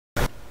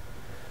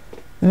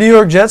The New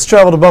York Jets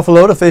travel to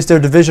Buffalo to face their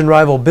division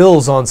rival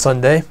Bills on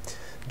Sunday.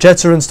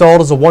 Jets are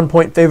installed as a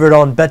 1-point favorite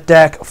on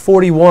BETDAQ.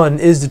 41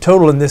 is the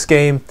total in this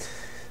game.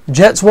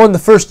 Jets won the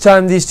first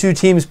time these two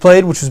teams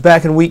played, which was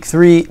back in Week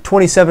 3,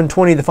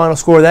 27-20, the final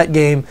score of that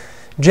game.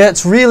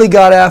 Jets really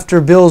got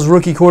after Bills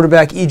rookie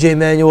quarterback E.J.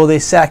 Manuel. They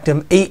sacked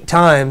him 8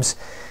 times.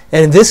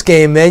 And in this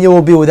game, Manuel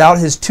will be without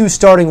his 2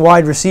 starting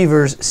wide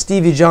receivers,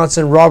 Stevie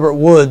Johnson, Robert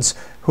Woods,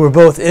 who are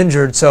both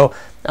injured. So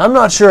I'm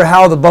not sure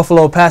how the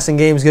Buffalo passing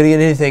game is going to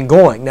get anything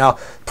going. Now,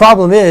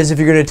 problem is, if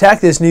you're going to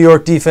attack this New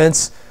York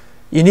defense,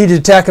 you need to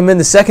attack them in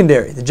the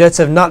secondary. The Jets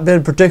have not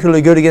been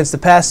particularly good against the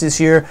pass this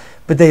year,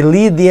 but they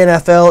lead the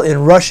NFL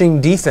in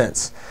rushing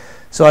defense.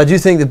 So I do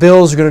think the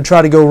Bills are going to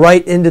try to go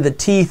right into the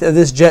teeth of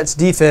this Jets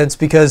defense,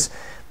 because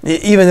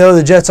even though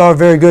the Jets are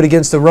very good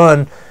against the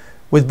run,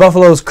 with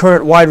Buffalo's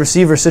current wide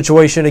receiver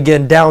situation,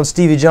 again, down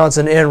Stevie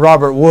Johnson and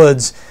Robert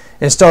Woods,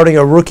 and starting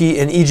a rookie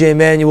in E.J.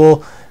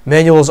 Manuel,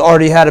 Manuel's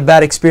already had a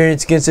bad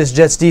experience against this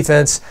Jets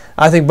defense.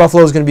 I think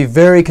Buffalo is going to be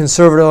very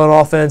conservative on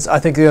offense. I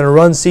think they're going to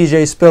run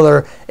C.J.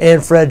 Spiller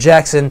and Fred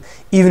Jackson,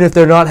 even if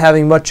they're not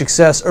having much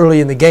success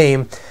early in the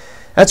game.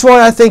 That's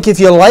why I think if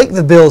you like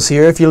the Bills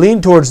here, if you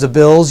lean towards the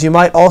Bills, you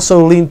might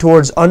also lean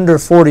towards under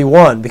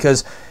 41,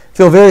 because I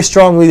feel very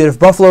strongly that if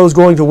Buffalo is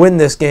going to win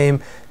this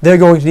game, they're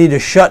going to need to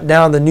shut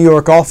down the New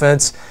York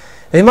offense.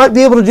 They might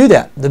be able to do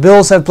that. The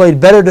Bills have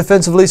played better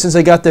defensively since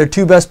they got their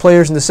 2 best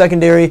players in the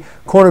secondary,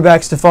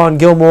 cornerback Stephon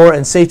Gilmore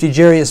and safety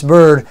Jarius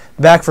Byrd,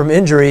 back from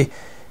injury.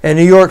 And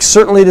New York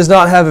certainly does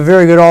not have a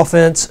very good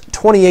offense,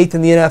 28th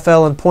in the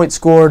NFL in points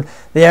scored.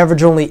 They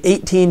average only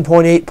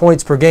 18.8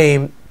 points per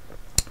game.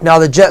 Now,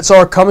 the Jets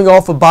are coming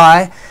off a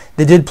bye.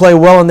 They did play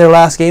well in their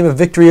last game, a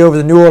victory over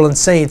the New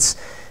Orleans Saints.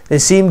 They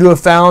seem to have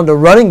found a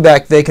running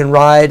back they can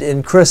ride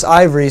in Chris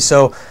Ivory,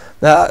 so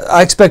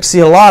I expect to see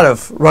a lot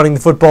of running the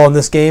football in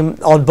this game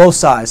on both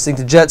sides. I think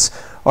the Jets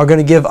are going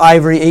to give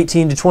Ivory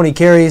 18 to 20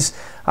 carries.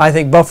 I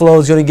think Buffalo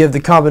is going to give the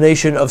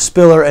combination of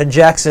Spiller and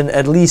Jackson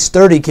at least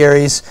 30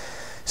 carries.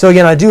 So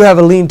again, I do have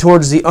a lean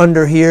towards the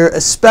under here,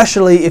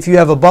 especially if you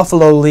have a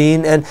Buffalo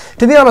lean. And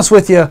to be honest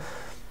with you,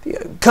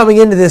 coming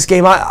into this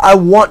game, I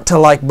want to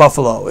like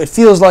Buffalo. It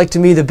feels like to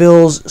me the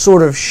Bills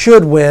sort of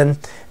should win.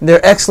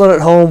 They're excellent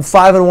at home,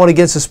 5-1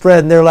 against the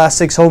spread in their last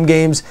 6 home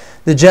games.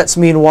 The Jets,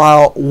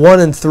 meanwhile,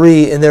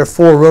 1-3 in their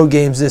 4 road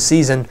games this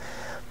season.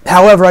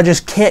 However, I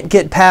just can't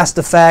get past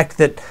the fact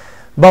that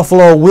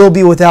Buffalo will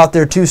be without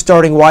their 2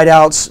 starting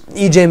wideouts.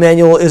 E.J.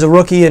 Manuel is a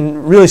rookie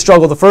and really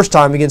struggled the first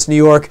time against New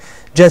York.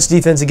 Jets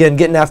defense, again,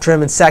 getting after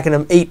him and sacking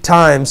him 8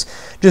 times.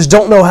 Just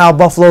don't know how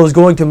Buffalo is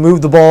going to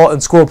move the ball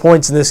and score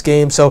points in this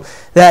game. So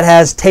that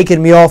has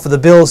taken me off of the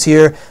Bills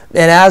here.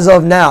 And as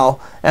of now,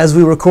 as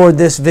we record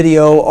this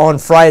video on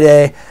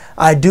Friday,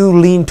 I do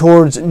lean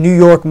towards New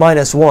York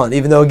 -1.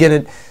 Even though, again,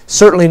 it's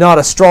certainly not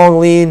a strong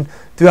lean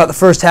throughout the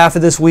first half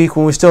of this week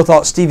when we still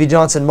thought Stevie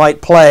Johnson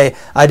might play.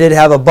 I did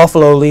have a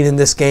Buffalo lean in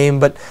this game.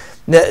 But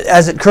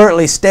as it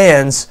currently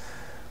stands,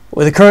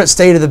 with the current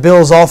state of the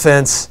Bills'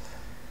 offense,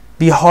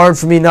 be hard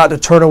for me not to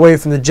turn away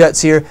from the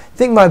Jets here. I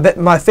think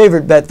my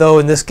favorite bet, though,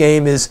 in this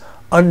game is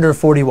under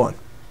 41.